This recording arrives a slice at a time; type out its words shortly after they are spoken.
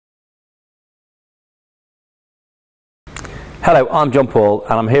Hello, I'm John Paul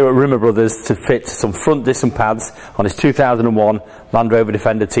and I'm here at RimmerBros to fit some front disc and pads on his 2001 Land Rover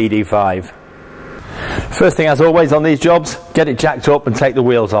Defender TD5. First thing, as always on these jobs, get it jacked up and take the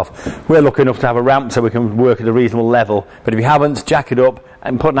wheels off. We're lucky enough to have a ramp so we can work at a reasonable level, but if you haven't, jack it up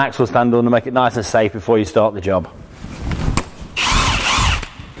and put an axle stand on to make it nice and safe before you start the job.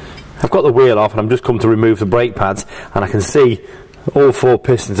 I've got the wheel off and I'm just come to remove the brake pads, and I can see all four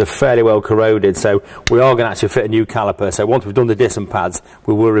pistons are fairly well corroded, so we are going to actually fit a new caliper. So once we've done the disc and pads,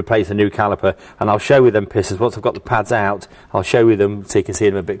 we will replace the new caliper, and I'll show you them pistons. Once I've got the pads out, I'll show you them so you can see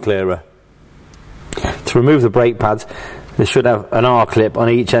them a bit clearer. To remove the brake pads, they should have an R-clip on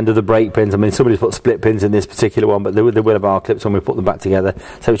each end of the brake pins. I mean, somebody's put split pins in this particular one, but they will have R-clips when we put them back together.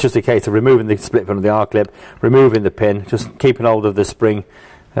 So it's just a case of removing the split pin of the R-clip, removing the pin, just keeping hold of the spring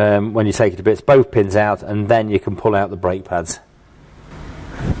when you take it to bits, both pins out, and then you can pull out the brake pads.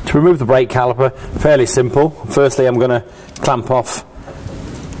 To remove the brake caliper, fairly simple. Firstly, I'm going to clamp off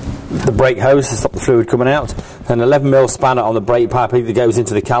the brake hose to stop the fluid coming out. An 11mm spanner on the brake pipe that goes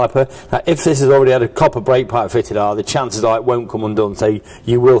into the caliper. Now, if this has already had a copper brake pipe fitted on, the chances are it won't come undone, so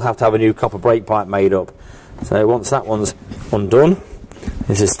you will have to have a new copper brake pipe made up. So once that one's undone,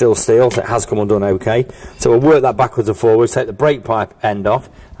 this is still steel, so it has come undone okay. So we'll work that backwards and forwards, take the brake pipe end off,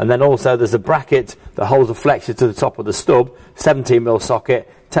 and then also there's a bracket that holds the flexure to the top of the stub, 17mm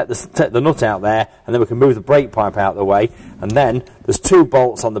socket, take the nut out there, and then we can move the brake pipe out of the way. And then there's two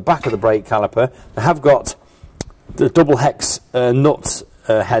bolts on the back of the brake caliper. They have got the double hex nut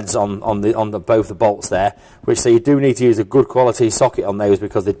heads on both the bolts there, which so you do need to use a good quality socket on those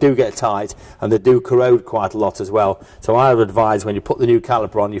because they do get tight and they do corrode quite a lot as well. So I would advise when you put the new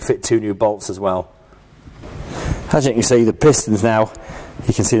caliper on, you fit two new bolts as well. As you can see, the pistons now,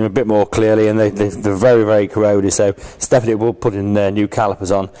 you can see them a bit more clearly, and they're very, very corroded, so it's definitely worth putting new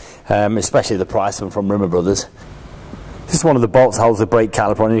calipers on, especially the price one from RimmerBros. This is one of the bolts that holds the brake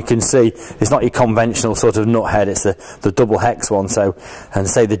caliper on, and you can see it's not your conventional sort of nut head, it's the double hex one. So, and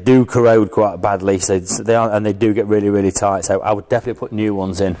say they do corrode quite badly, so they do get really, really tight, so I would definitely put new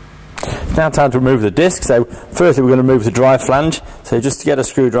ones in. It's now time to remove the disc. So firstly we're going to remove the drive flange, so just to get a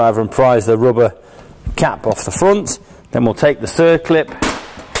screwdriver and prise the rubber cap off the front. Then we'll take the circlip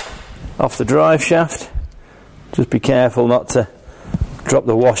off the drive shaft. Just be careful not to drop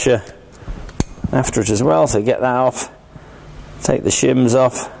the washer after it as well, so get that off. Take the shims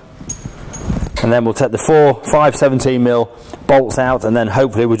off, and then we'll take the 5 17mm bolts out, and then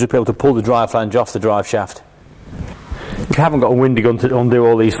hopefully we'll just be able to pull the drive flange off the drive shaft. If you haven't got a windy gun to undo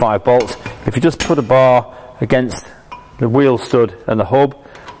all these 5 bolts, if you just put a bar against the wheel stud and the hub,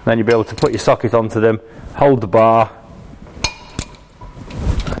 then you'll be able to put your socket onto them, hold the bar,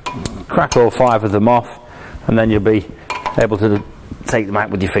 crack all 5 of them off, and then you'll be able to take them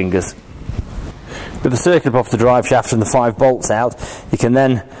out with your fingers. With the circlip off the drive shaft and the 5 bolts out, you can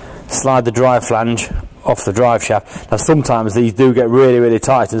then slide the drive flange off the drive shaft. Now sometimes these do get really, really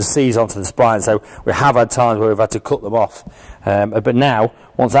tight and seize onto the spline, so we have had times where we've had to cut them off. But now,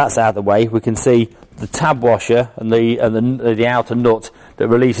 once that's out of the way, we can see the tab washer and the outer nut that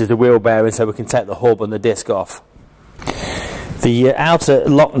releases the wheel bearing, so we can take the hub and the disc off. The outer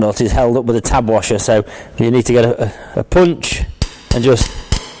lock nut is held up with a tab washer, so you need to get a punch and just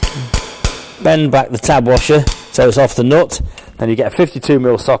bend back the tab washer so it's off the nut. Then you get a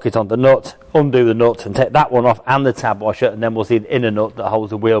 52mm socket on the nut, undo the nut and take that one off and the tab washer, and then we'll see the inner nut that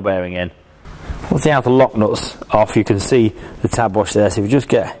holds the wheel bearing in. Once the outer lock nut's off, you can see the tab washer there, so if you just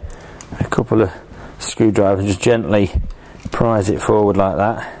get a couple of screwdrivers and just gently prise it forward like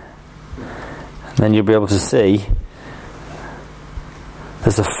that, and then you'll be able to see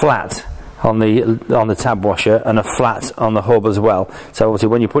there's a flat on the tab washer and a flat on the hub as well. So obviously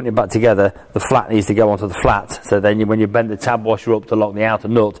when you're putting it back together, the flat needs to go onto the flat, so then when you bend the tab washer up to lock the outer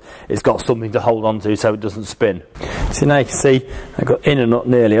nut, it's got something to hold on to so it doesn't spin. So now you can see I've got inner nut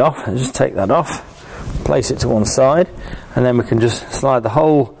nearly off. I'll just take that off, place it to one side, and then we can just slide the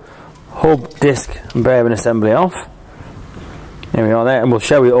whole hub, disc and bearing assembly off. There we are there, and we'll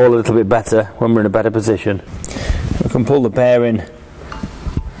show you all a little bit better when we're in a better position. We can pull the bearing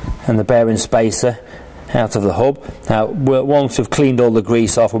and the bearing spacer out of the hub. Now once we've cleaned all the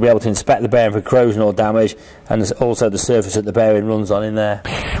grease off, we'll be able to inspect the bearing for corrosion or damage, and also the surface that the bearing runs on in there.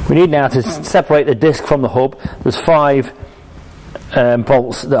 We need now to separate the disc from the hub. There's 5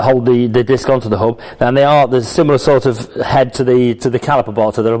 bolts that hold the disc onto the hub, and there's a similar sort of head to the caliper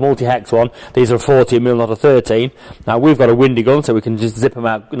bolt, so they're a multi-hex one. These are 14mm, not a 13. Now we've got a windy gun, so we can just zip them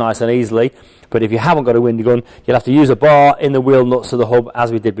out nice and easily, but if you haven't got a windy gun, you'll have to use a bar in the wheel nuts of the hub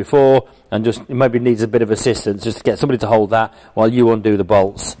as we did before, and just it maybe needs a bit of assistance just to get somebody to hold that while you undo the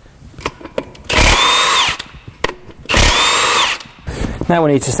bolts. Now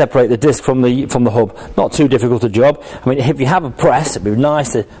we need to separate the disc from the hub. Not too difficult a job. I mean, if you have a press, it'd be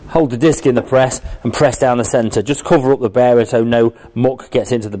nice to hold the disc in the press and press down the centre. Just cover up the bearing so no muck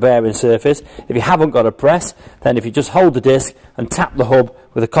gets into the bearing surface. If you haven't got a press, then if you just hold the disc and tap the hub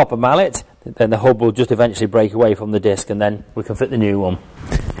with a copper mallet, then the hub will just eventually break away from the disc, and then we can fit the new one.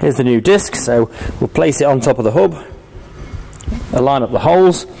 Here's the new disc, so we'll place it on top of the hub, align up the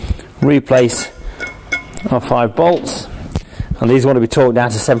holes, replace our 5 bolts, and these want to be torqued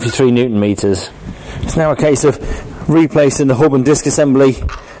down to 73 Newton meters. It's now a case of replacing the hub and disc assembly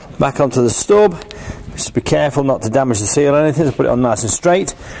back onto the stub. Just be careful not to damage the seal or anything, just put it on nice and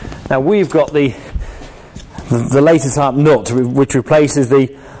straight. Now we've got the later type nut, which replaces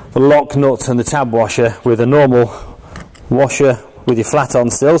the lock nut and the tab washer with a normal washer with your flat on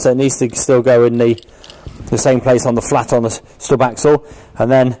still, so it needs to still go in the same place on the flat on the stub axle.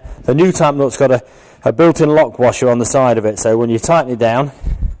 And then the new type nut's got a built-in lock washer on the side of it, so when you tighten it down,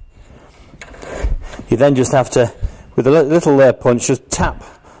 you then just have to, with a little punch, just tap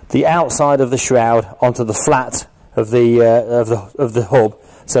the outside of the shroud onto the flat of the hub.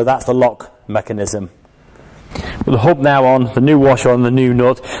 So that's the lock mechanism. With the hub now on, the new washer on the new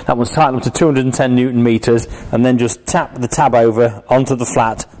nut, that one's tightened up to 210 Newton meters, and then just tap the tab over onto the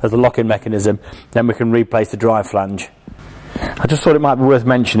flat as the locking mechanism. Then we can replace the drive flange. I just thought it might be worth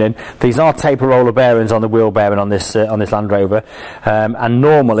mentioning, these are taper roller bearings on the wheel bearing on this Land Rover, and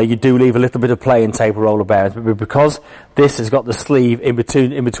normally you do leave a little bit of play in taper roller bearings, but because this has got the sleeve in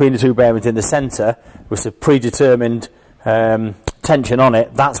between the two bearings in the centre with a predetermined tension on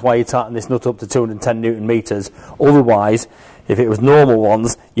it, that's why you tighten this nut up to 210 Newton meters. Otherwise, if it was normal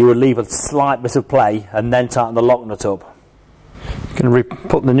ones, you would leave a slight bit of play and then tighten the lock nut up. You're going to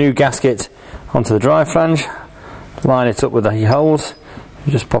put the new gasket onto the drive flange, line it up with the holes,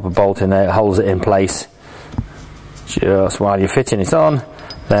 you just pop a bolt in there, it holds it in place just while you're fitting it on,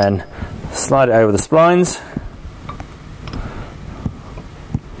 then slide it over the splines,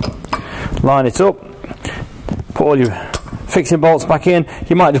 line it up, put all your fixing bolts back in.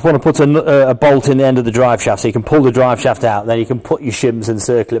 You might just want to put a bolt in the end of the drive shaft so you can pull the drive shaft out, then you can put your shims and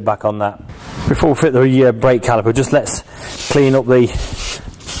circle it back on that. Before we fit the brake caliper, just let's clean up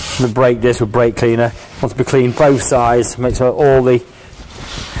the brake disc with brake cleaner. Want to be clean both sides, make sure all the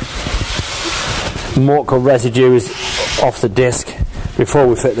muck or residue is off the disc before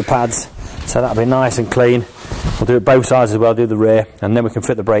we fit the pads, so that'll be nice and clean. We'll do it both sides as well, do the rear, and then we can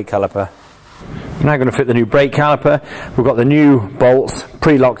fit the brake caliper. I'm now going to fit the new brake caliper. We've got the new bolts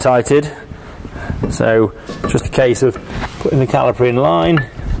pre-Loctited, so just a case of putting the caliper in line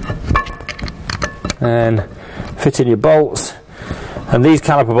and fitting your bolts. And these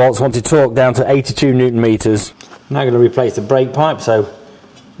caliper bolts want to torque down to 82 Newton meters. I'm now going to replace the brake pipe, so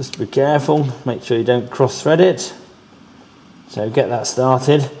just be careful, make sure you don't cross thread it. So get that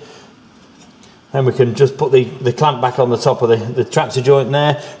started. Then we can just put the clamp back on the top of the tractor joint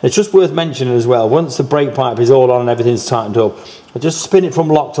there. It's just worth mentioning as well, once the brake pipe is all on and everything's tightened up, I just spin it from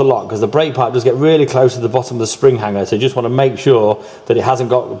lock to lock, because the brake pipe does get really close to the bottom of the spring hanger, so you just want to make sure that it hasn't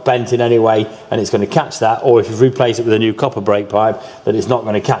got bent in any way and it's going to catch that, or if you replace it with a new copper brake pipe, that it's not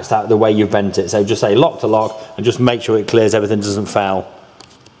going to catch that the way you've bent it. So just say lock to lock and just make sure it clears, everything doesn't foul.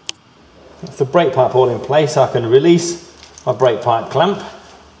 With the brake pipe all in place, I can release my brake pipe clamp.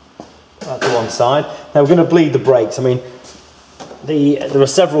 That's to one side. Now we're going to bleed the brakes. I mean, there are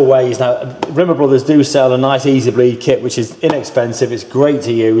several ways. Now, RimmerBros do sell a nice easy bleed kit, which is inexpensive. It's great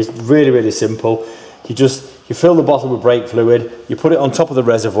to use. Really, really simple. You fill the bottle with brake fluid. You put it on top of the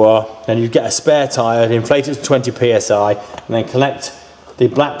reservoir, and you get a spare tyre, inflate it to 20 psi, and then connect the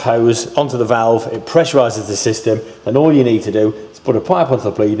black hose onto the valve. It pressurises the system, and all you need to do is put a pipe onto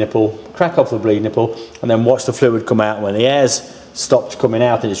the bleed nipple, crack off the bleed nipple, and then watch the fluid come out. When the air's stopped coming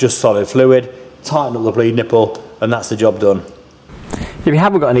out and it's just solid fluid, tighten up the bleed nipple, and that's the job done. If you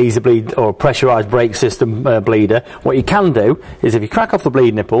haven't got an easy bleed or pressurised brake system bleeder, what you can do is, if you crack off the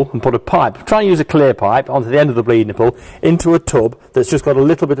bleed nipple and put a pipe, try and use a clear pipe onto the end of the bleed nipple into a tub that's just got a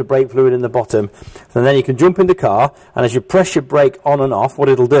little bit of brake fluid in the bottom, and then you can jump in the car, and as you press your brake on and off, what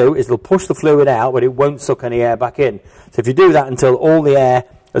it'll do is it'll push the fluid out, but it won't suck any air back in. So if you do that until all the air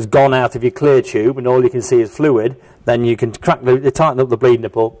has gone out of your clear tube and all you can see is fluid, then you can tighten up the bleed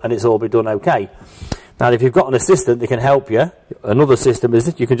nipple and it's all be done okay. Now, if you've got an assistant that can help you, another system is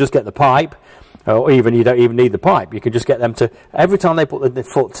that you can just get the pipe, or even you don't even need the pipe. You can just get them to, every time they put the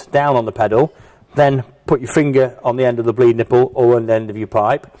foot down on the pedal, then put your finger on the end of the bleed nipple or on the end of your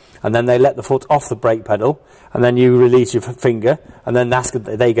pipe, and then they let the foot off the brake pedal, and then you release your finger, and then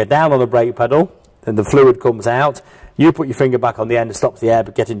they go down on the brake pedal, then the fluid comes out. You put your finger back on the end and stops the air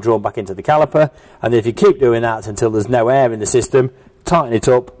getting drawn back into the caliper, and if you keep doing that until there's no air in the system, tighten it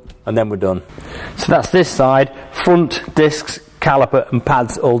up, and then we're done. So that's this side, front discs, caliper and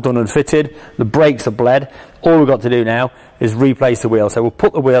pads all done and fitted. The brakes are bled. All we've got to do now is replace the wheel. So we'll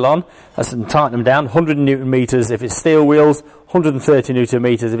put the wheel on and tighten them down. 100 Newton meters if it's steel wheels, 130 Newton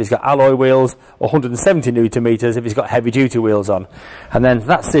meters if it's got alloy wheels, or 170 Newton meters if it's got heavy duty wheels on. And then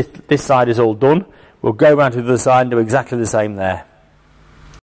that's it. This side is all done. We'll go around to the other side and do exactly the same there.